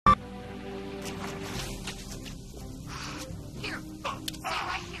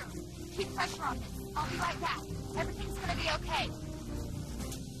I'll be right back. Everything's going to be okay.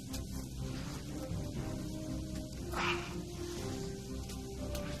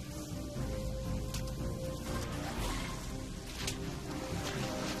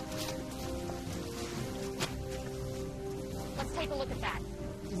 Let's take a look at that.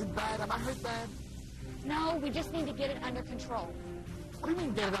 Is it bad? Am I hurt bad? No, we just need to get it under control. What do you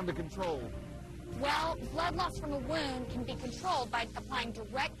mean, get it under control? Well, blood loss from a wound can be controlled by applying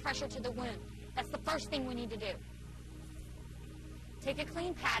direct pressure to the wound. That's the first thing we need to do. Take a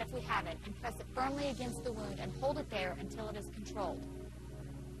clean pad if we have it and press it firmly against the wound and hold it there until it is controlled.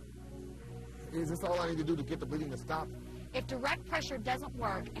 Is this all I need to do to get the bleeding to stop? If direct pressure doesn't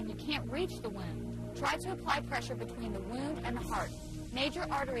work and you can't reach the wound, try to apply pressure between the wound and the heart. Major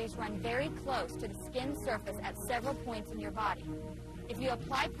arteries run very close to the skin surface at several points in your body. If you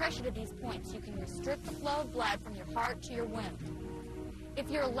apply pressure to these points, you can restrict the flow of blood from your heart to your wound. If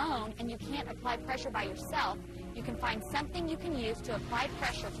you're alone and you can't apply pressure by yourself, you can find something you can use to apply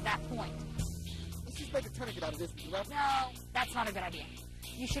pressure to that point. Let's just make a tourniquet out of this. No, that's not a good idea.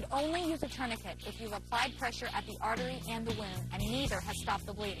 You should only use a tourniquet if you've applied pressure at the artery and the wound, and neither has stopped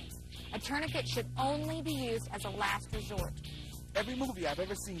the bleeding. A tourniquet should only be used as a last resort. Every movie I've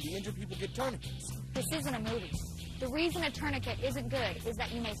ever seen, the injured people get tourniquets. This isn't a movie. The reason a tourniquet isn't good is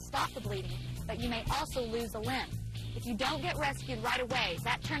that you may stop the bleeding, but you may also lose a limb. If you don't get rescued right away,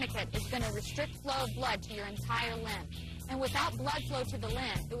 that tourniquet is going to restrict flow of blood to your entire limb. And without blood flow to the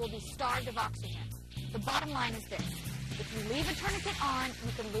limb, it will be starved of oxygen. The bottom line is this. If you leave a tourniquet on,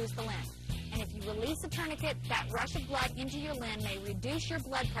 you can lose the limb. And if you release a tourniquet, that rush of blood into your limb may reduce your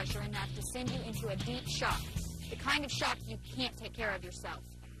blood pressure enough to send you into a deep shock, the kind of shock you can't take care of yourself.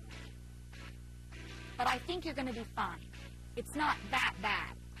 But I think you're going to be fine. It's not that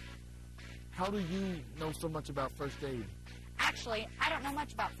bad. How do you know so much about first aid? Actually, I don't know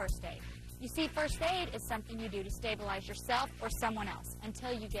much about first aid. You see, first aid is something you do to stabilize yourself or someone else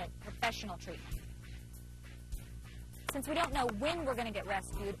until you get professional treatment. Since we don't know when we're going to get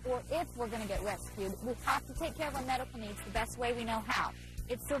rescued or if we're going to get rescued, we have to take care of our medical needs the best way we know how.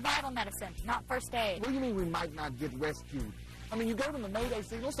 It's survival medicine, not first aid. What do you mean we might not get rescued? I mean, you gave them the Mayday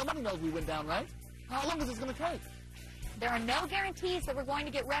signal. Somebody knows we went down, right? How long is this going to take? There are no guarantees that we're going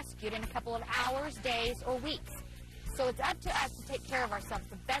to get rescued in a couple of hours, days, or weeks. So it's up to us to take care of ourselves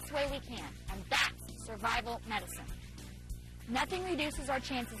the best way we can, and that's survival medicine. Nothing reduces our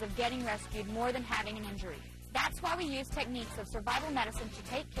chances of getting rescued more than having an injury. That's why we use techniques of survival medicine to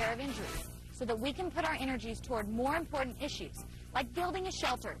take care of injuries, so that we can put our energies toward more important issues, like building a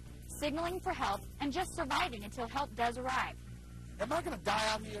shelter, signaling for help, and just surviving until help does arrive. Am I going to die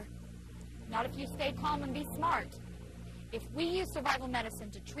out here? Not if you stay calm and be smart. If we use survival medicine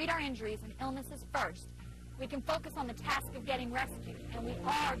to treat our injuries and illnesses first, we can focus on the task of getting rescued, and we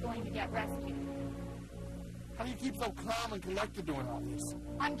are going to get rescued. How do you keep so calm and collected doing all this?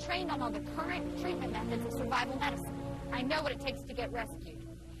 I'm trained on all the current treatment methods of survival medicine. I know what it takes to get rescued.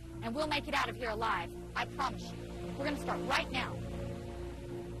 And we'll make it out of here alive. I promise you. We're going to start right now.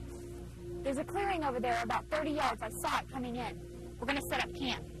 There's a clearing over there about 30 yards. I saw it coming in. We're going to set up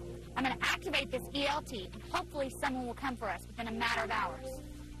camp. I'm going to activate this ELT, and hopefully someone will come for us within a matter of hours.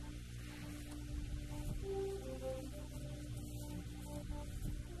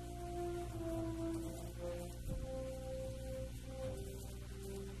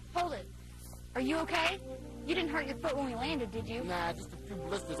 Hold it. Are you okay? You didn't hurt your foot when we landed, did you? Nah, just a few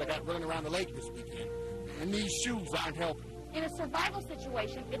blisters I got running around the lake this weekend. And these shoes aren't helping. In a survival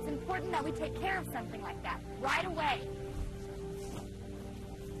situation, it's important that we take care of something like that right away.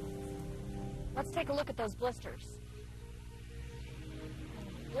 Let's take a look at those blisters.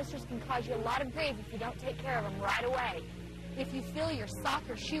 Blisters can cause you a lot of grief if you don't take care of them right away. If you feel your sock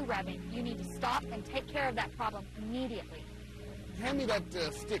or shoe rubbing, you need to stop and take care of that problem immediately. Hand me that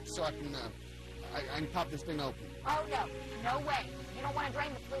stick so I can pop this thing open. Oh, no. No way. You don't want to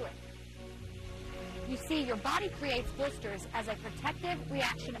drain the fluid. You see, your body creates blisters as a protective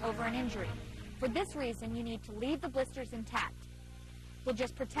reaction over an injury. For this reason, you need to leave the blisters intact. We'll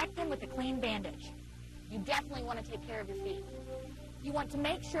just protect them with a clean bandage. You definitely want to take care of your feet. You want to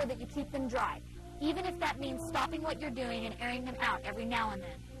make sure that you keep them dry, even if that means stopping what you're doing and airing them out every now and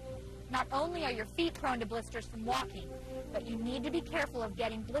then. Not only are your feet prone to blisters from walking, but you need to be careful of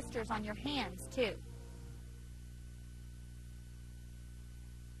getting blisters on your hands, too.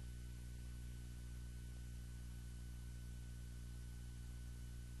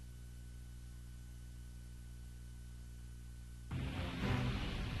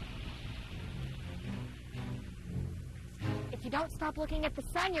 If you don't stop looking at the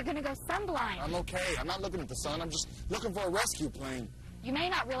sun, you're going to go sunblind. I'm okay. I'm not looking at the sun. I'm just looking for a rescue plane. You may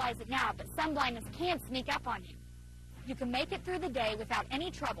not realize it now, but sun blindness can sneak up on you. You can make it through the day without any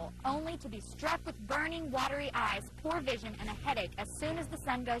trouble, only to be struck with burning, watery eyes, poor vision, and a headache as soon as the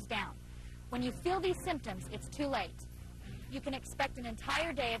sun goes down. When you feel these symptoms, it's too late. You can expect an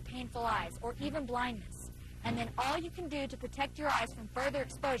entire day of painful eyes or even blindness, and then all you can do to protect your eyes from further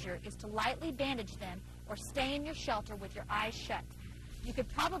exposure is to lightly bandage them or stay in your shelter with your eyes shut. You could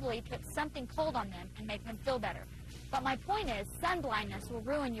probably put something cold on them and make them feel better. But my point is, sun blindness will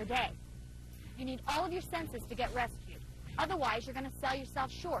ruin your day. You need all of your senses to get rescued. Otherwise, you're going to sell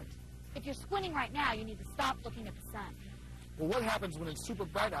yourself short. If you're squinting right now, you need to stop looking at the sun. Well, what happens when it's super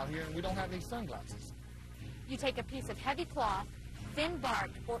bright out here and we don't have any sunglasses? You take a piece of heavy cloth, thin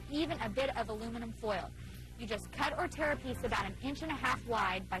bark, or even a bit of aluminum foil. You just cut or tear a piece about 1.5 inches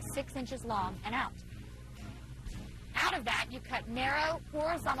wide by 6 inches long and out. Out of that, you cut narrow,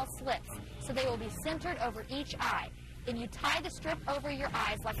 horizontal slits so they will be centered over each eye. Then you tie the strip over your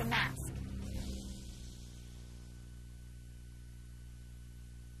eyes like a mask.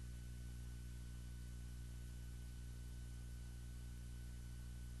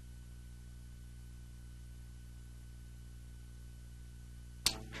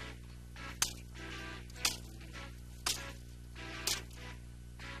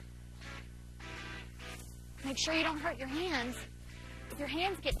 Make sure you don't hurt your hands. If your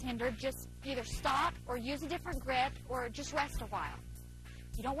hands get tender, just either stop or use a different grip or just rest a while.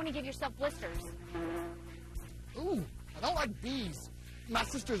 You don't want to give yourself blisters. Ooh, I don't like bees. My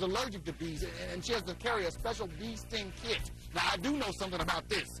sister's allergic to bees, and she has to carry a special bee sting kit. Now, I do know something about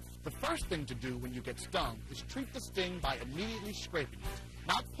this. The first thing to do when you get stung is treat the sting by immediately scraping it,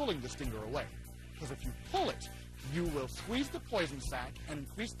 not pulling the stinger away. Because if you pull it, you will squeeze the poison sac and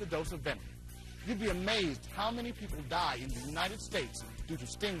increase the dose of venom. You'd be amazed how many people die in the United States due to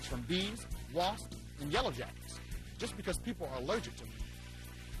stings from bees, wasps, and yellow jackets, just because people are allergic to them.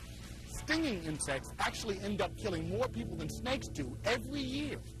 Stinging insects actually end up killing more people than snakes do every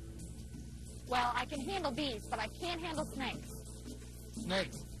year. Well, I can handle bees, but I can't handle snakes.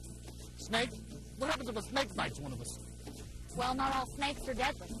 Snakes? Snakes? What happens if a snake bites one of us? Well, not all snakes are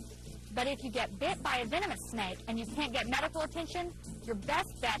deadly. But if you get bit by a venomous snake and you can't get medical attention, your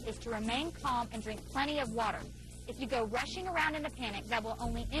best bet is to remain calm and drink plenty of water. If you go rushing around in a panic, that will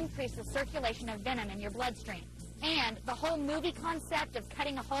only increase the circulation of venom in your bloodstream. And the whole movie concept of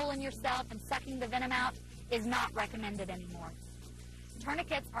cutting a hole in yourself and sucking the venom out is not recommended anymore.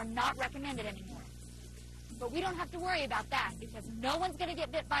 Tourniquets are not recommended anymore. But we don't have to worry about that because no one's going to get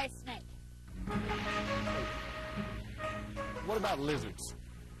bit by a snake. What about lizards?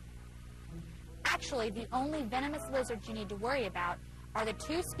 Actually, the only venomous lizards you need to worry about are the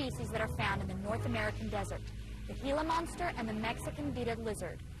 2 species that are found in the North American desert, the Gila monster and the Mexican beaded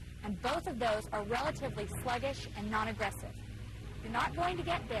lizard. And both of those are relatively sluggish and non-aggressive. You're not going to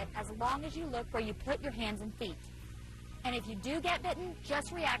get bit as long as you look where you put your hands and feet. And if you do get bitten,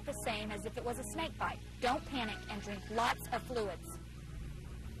 just react the same as if it was a snake bite. Don't panic and drink lots of fluids.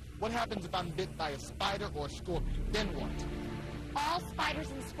 What happens if I'm bit by a spider or a scorpion? Then what? All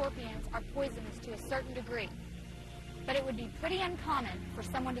spiders and scorpions are poisonous to a certain degree. But it would be pretty uncommon for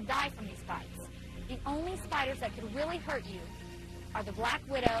someone to die from these bites. The only spiders that could really hurt you are the black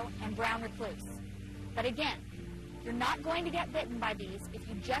widow and brown recluse. But again, you're not going to get bitten by these if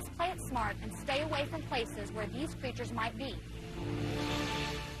you just play it smart and stay away from places where these creatures might be.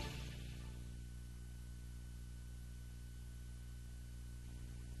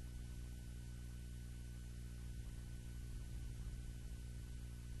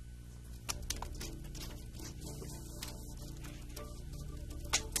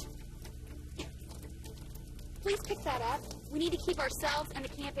 Please pick that up. We need to keep ourselves and the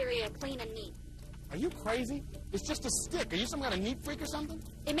camp area clean and neat. Are you crazy? It's just a stick. Are you some kind of neat freak or something?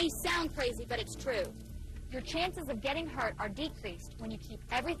 It may sound crazy, but it's true. Your chances of getting hurt are decreased when you keep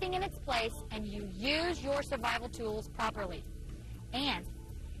everything in its place and you use your survival tools properly. And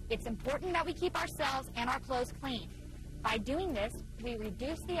it's important that we keep ourselves and our clothes clean. By doing this, we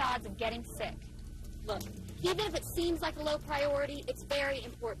reduce the odds of getting sick. Look, even if it seems like a low priority, it's very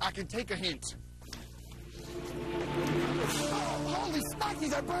important. I can take a hint. Oh, holy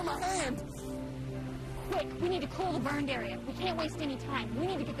smakies, I burned my hand! Quick, we need to cool the burned area. We can't waste any time. We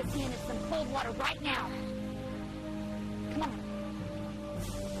need to get this hand in some cold water right now. Come on.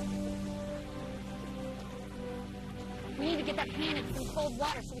 We need to get that hand in some cold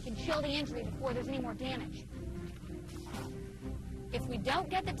water so we can chill the injury before there's any more damage. If we don't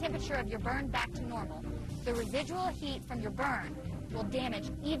get the temperature of your burn back to normal, the residual heat from your burn will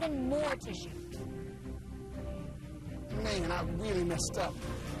damage even more tissue. Man, I really messed up.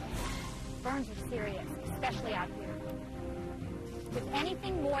 Burns are serious, especially out here. With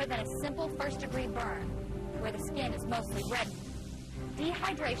anything more than a simple first-degree burn, where the skin is mostly reddened,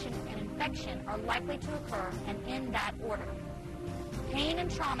 dehydration and infection are likely to occur, and in that order. Pain and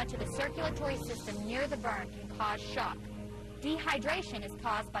trauma to the circulatory system near the burn can cause shock. Dehydration is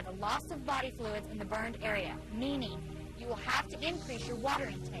caused by the loss of body fluids in the burned area, meaning you will have to increase your water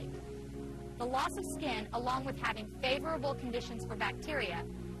intake. The loss of skin, along with having favorable conditions for bacteria,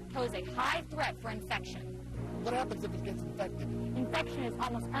 pose a high threat for infection. What happens if it gets infected? Infection is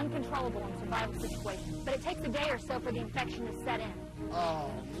almost uncontrollable in survival situations, but it takes a day or so for the infection to set in. Oh,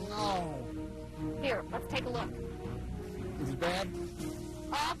 no. Here, let's take a look. Is it bad?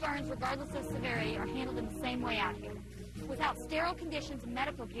 All burns, regardless of severity, are handled in the same way out here. Without sterile conditions and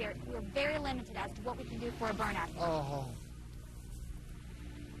medical gear, we are very limited as to what we can do for a burn out here. Oh.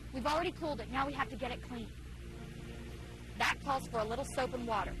 We've already cooled it. Now we have to get it clean. That calls for a little soap and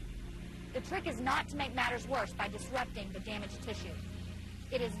water. The trick is not to make matters worse by disrupting the damaged tissue.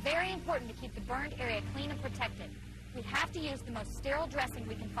 It is very important to keep the burned area clean and protected. We have to use the most sterile dressing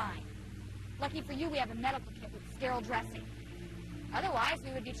we can find. Lucky for you, we have a medical kit with sterile dressing. Otherwise,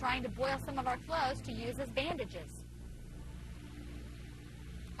 we would be trying to boil some of our clothes to use as bandages.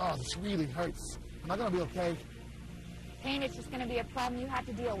 Oh, this really hurts. Am I going to be okay? Pain is just going to be a problem you have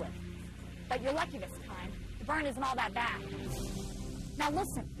to deal with. But you're lucky this time. The burn isn't all that bad. Now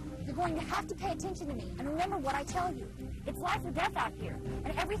listen, you're going to have to pay attention to me and remember what I tell you. It's life or death out here,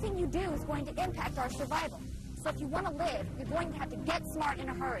 and everything you do is going to impact our survival. So if you want to live, you're going to have to get smart in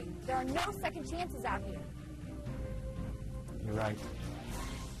a hurry. There are no second chances out here. You're right.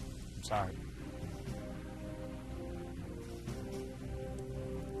 I'm sorry.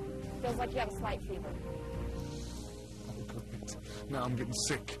 Feels like you have a slight fever. Oh, goodness. Now I'm getting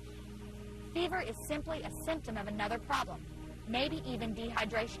sick. Fever is simply a symptom of another problem, maybe even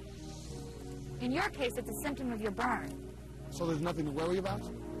dehydration. In your case, it's a symptom of your burn. So there's nothing to worry about?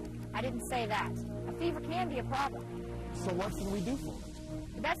 I didn't say that. A fever can be a problem. So what can we do for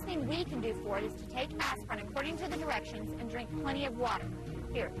it? The best thing we can do for it is to take aspirin according to the directions and drink plenty of water.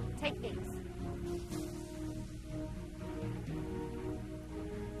 Here, take these.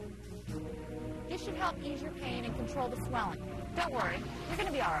 This should help ease your pain and control the swelling. Don't worry, you're going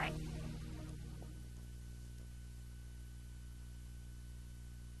to be all right.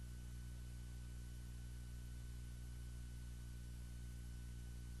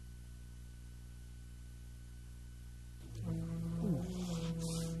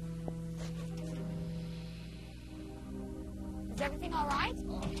 Is everything all right?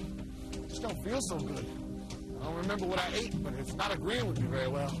 I just don't feel so good. I don't remember what I ate, but it's not agreeing with me very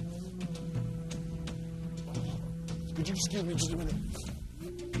well. Could you excuse me just a minute?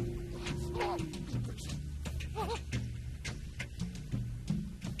 Oh,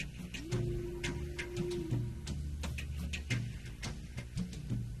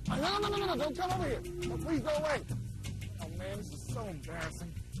 no, don't come over here. No, please go away. Oh, man, this is so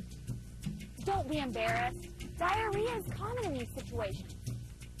embarrassing. Don't be embarrassed. Diarrhea is common in these situations.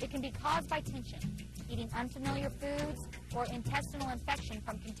 It can be caused by tension, eating unfamiliar foods, or intestinal infection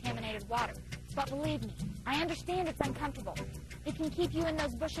from contaminated water. But believe me, I understand it's uncomfortable. It can keep you in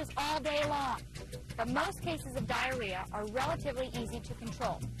those bushes all day long. But most cases of diarrhea are relatively easy to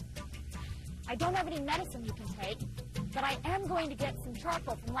control. I don't have any medicine you can take, but I am going to get some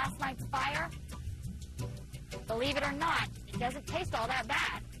charcoal from last night's fire. Believe it or not, it doesn't taste all that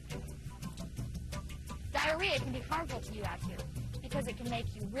bad. Diarrhea can be harmful to you out here because it can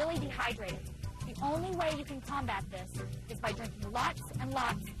make you really dehydrated. The only way you can combat this is by drinking lots and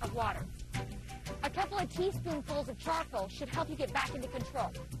lots of water. A couple of teaspoonfuls of charcoal should help you get back into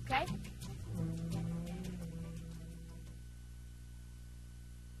control, okay?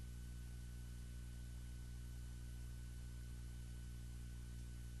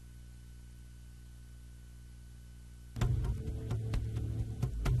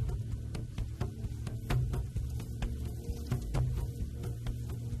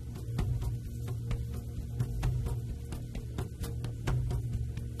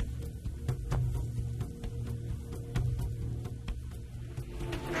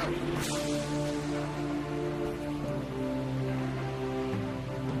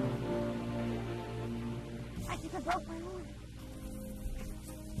 I think I broke my arm.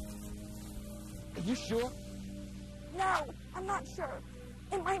 Are you sure? No, I'm not sure.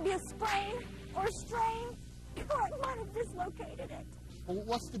 It might be a sprain or a strain, or I might have dislocated it. Well,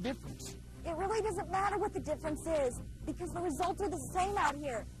 what's the difference? It really doesn't matter what the difference is, because the results are the same out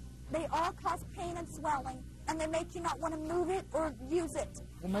here. They all cause pain and swelling, and they make you not want to move it or use it.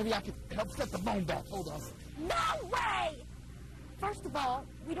 Well, maybe I could help set the bone back. Hold on. No way! First of all,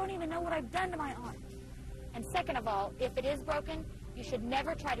 we don't even know what I've done to my arm. And second of all, if it is broken, You should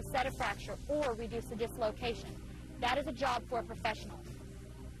never try to set a fracture or reduce a dislocation. That is a job for a professional.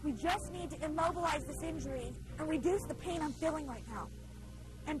 We just need to immobilize this injury and reduce the pain I'm feeling right now.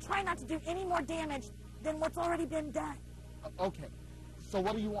 And try not to do any more damage than what's already been done. Okay. So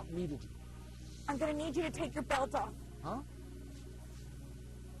what do you want me to do? I'm going to need you to take your belt off. Huh?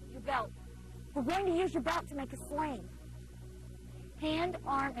 Your belt. We're going to use your belt to make a sling. Hand,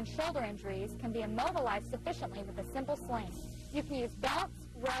 arm, and shoulder injuries can be immobilized sufficiently with a simple sling. You can use belts,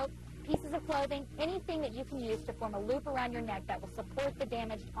 rope, pieces of clothing, anything that you can use to form a loop around your neck that will support the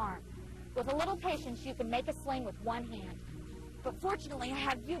damaged arm. With a little patience, you can make a sling with one hand. But fortunately, I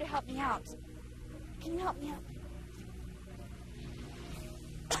have you to help me out. Can you help me out?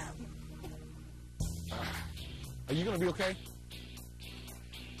 Are you going to be okay?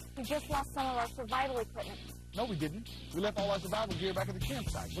 We just lost some of our survival equipment. No, we didn't. We left all our survival gear back at the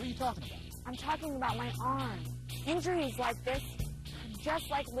campsite. What are you talking about? I'm talking about my arm. Injuries like this are just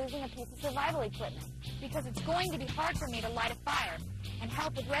like losing a piece of survival equipment. Because it's going to be hard for me to light a fire and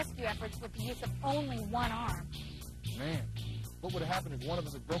help with rescue efforts with the use of only one arm. Man, what would have happened if one of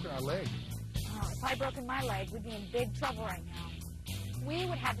us had broken our leg? Oh, if I'd broken my leg, we'd be in big trouble right now. We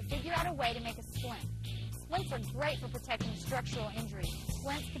would have to figure out a way to make a splint. Splints are great for protecting structural injuries.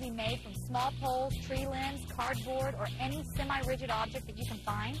 Splints can be made from small poles, tree limbs, cardboard, or any semi-rigid object that you can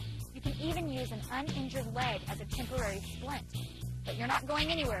find. You can even use an uninjured leg as a temporary splint. But you're not going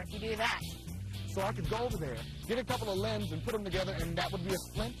anywhere if you do that. So I could go over there, get a couple of limbs and put them together, and that would be a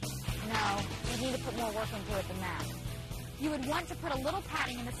splint? No, you need to put more work into it than that. You would want to put a little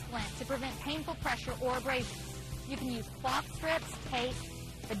padding in the splint to prevent painful pressure or abrasion. You can use cloth strips, tape,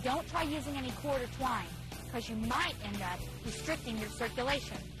 but don't try using any cord or twine, because you might end up restricting your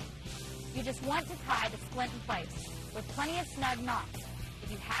circulation. You just want to tie the splint in place with plenty of snug knots.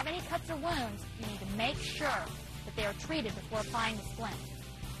 If you have any cuts or wounds, you need to make sure that they are treated before applying the splint.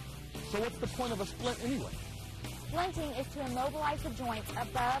 So what's the point of a splint anyway? Splinting is to immobilize the joints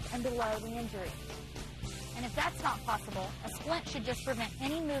above and below the injury. And if that's not possible, a splint should just prevent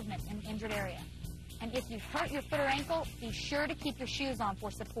any movement in the injured area. And if you've hurt your foot or ankle, be sure to keep your shoes on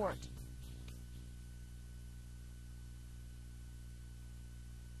for support.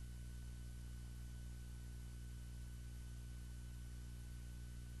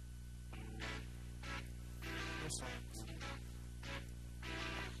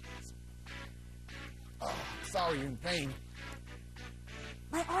 Oh, sorry, you're in pain.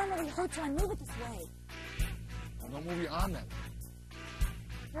 My arm really hurts when I move it this way. Well, don't move your arm that way.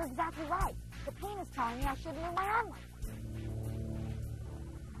 You're exactly right. The pain is telling me I shouldn't move my arm like this.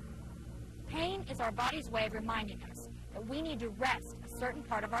 Pain is our body's way of reminding us that we need to rest a certain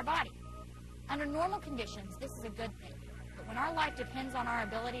part of our body. Under normal conditions, this is a good thing. But when our life depends on our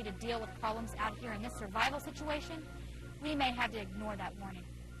ability to deal with problems out here in this survival situation, we may have to ignore that warning.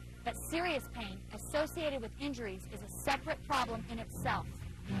 But serious pain associated with injuries is a separate problem in itself.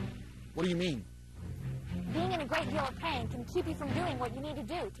 What do you mean? Being in a great deal of pain can keep you from doing what you need to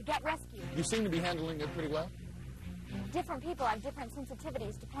do to get rescued. You seem to be handling it pretty well. Different people have different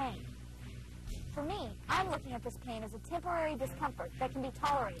sensitivities to pain. For me, I'm looking at this pain as a temporary discomfort that can be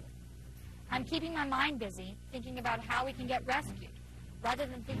tolerated. I'm keeping my mind busy thinking about how we can get rescued, rather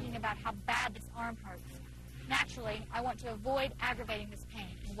than thinking about how bad this arm hurts. Naturally, I want to avoid aggravating this pain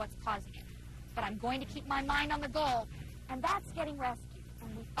and what's causing it. But I'm going to keep my mind on the goal, and that's getting rescued.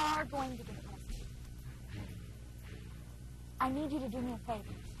 And we are going to get rescued. I need you to do me a favor.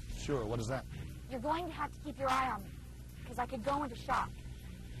 Sure, what is that? You're going to have to keep your eye on me, because I could go into shock.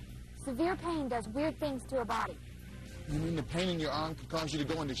 Severe pain does weird things to a body. You mean the pain in your arm could cause you to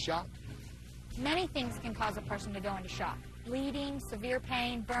go into shock? Many things can cause a person to go into shock. Bleeding, severe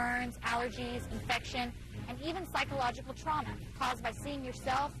pain, burns, allergies, infection, and even psychological trauma caused by seeing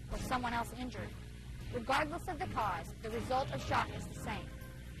yourself or someone else injured. Regardless of the cause, the result of shock is the same.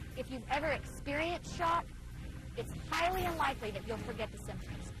 If you've ever experienced shock, it's highly unlikely that you'll forget the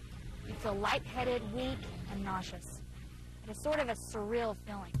symptoms. You feel lightheaded, weak, and nauseous. It is sort of a surreal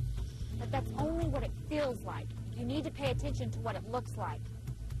feeling. But that's only what it feels like. You need to pay attention to what it looks like.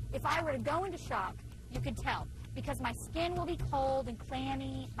 If I were to go into shock, you could tell, because my skin will be cold and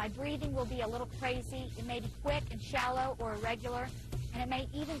clammy, my breathing will be a little crazy, it may be quick and shallow or irregular, and it may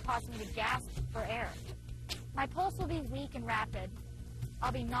even cause me to gasp for air. My pulse will be weak and rapid,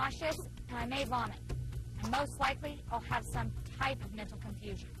 I'll be nauseous, and I may vomit. And most likely, I'll have some type of mental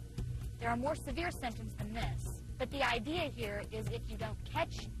confusion. There are more severe symptoms than this, but the idea here is if you don't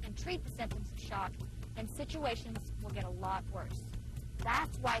catch and treat the symptoms of shock, then situations will get a lot worse.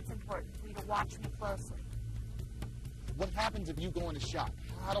 That's why it's important for you to watch me closely. What happens if you go into shock?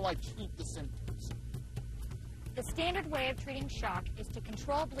 How do I treat the symptoms? The standard way of treating shock is to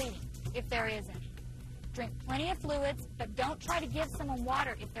control bleeding, if there is any. Drink plenty of fluids, but don't try to give someone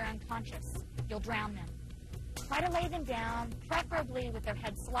water if they're unconscious. You'll drown them. Try to lay them down, preferably with their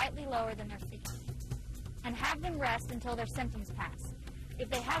head slightly lower than their feet. And have them rest until their symptoms pass. If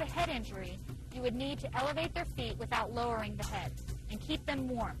they have a head injury, you would need to elevate their feet without lowering the head, and keep them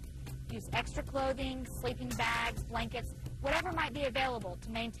warm. Use extra clothing, sleeping bags, blankets, whatever might be available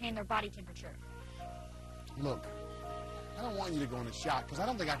to maintain their body temperature. Look, I don't want you to go into shock, because I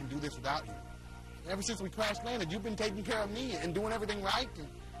don't think I can do this without you. Ever since we crash landed, you've been taking care of me and doing everything right, and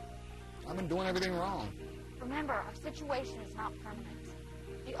I've been doing everything wrong. Remember, our situation is not permanent.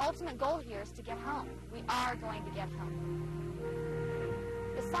 The ultimate goal here is to get home. We are going to get home.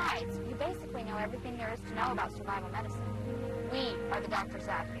 Besides, you basically know everything there is to know about survival medicine. We are the doctors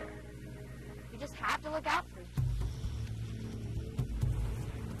out here. You just have to look out for each other.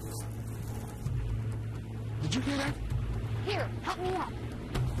 Did you hear that? Here, help me up.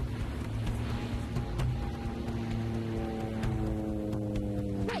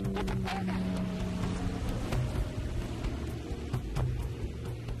 Quick, get the flare gun.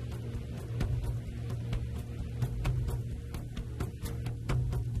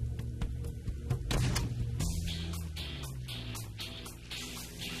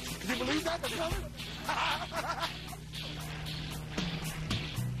 Can you believe that? They're coming?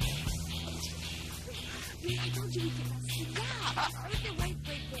 I told you we could. Yeah.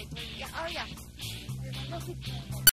 Wait. Yeah. Oh, yeah. Look,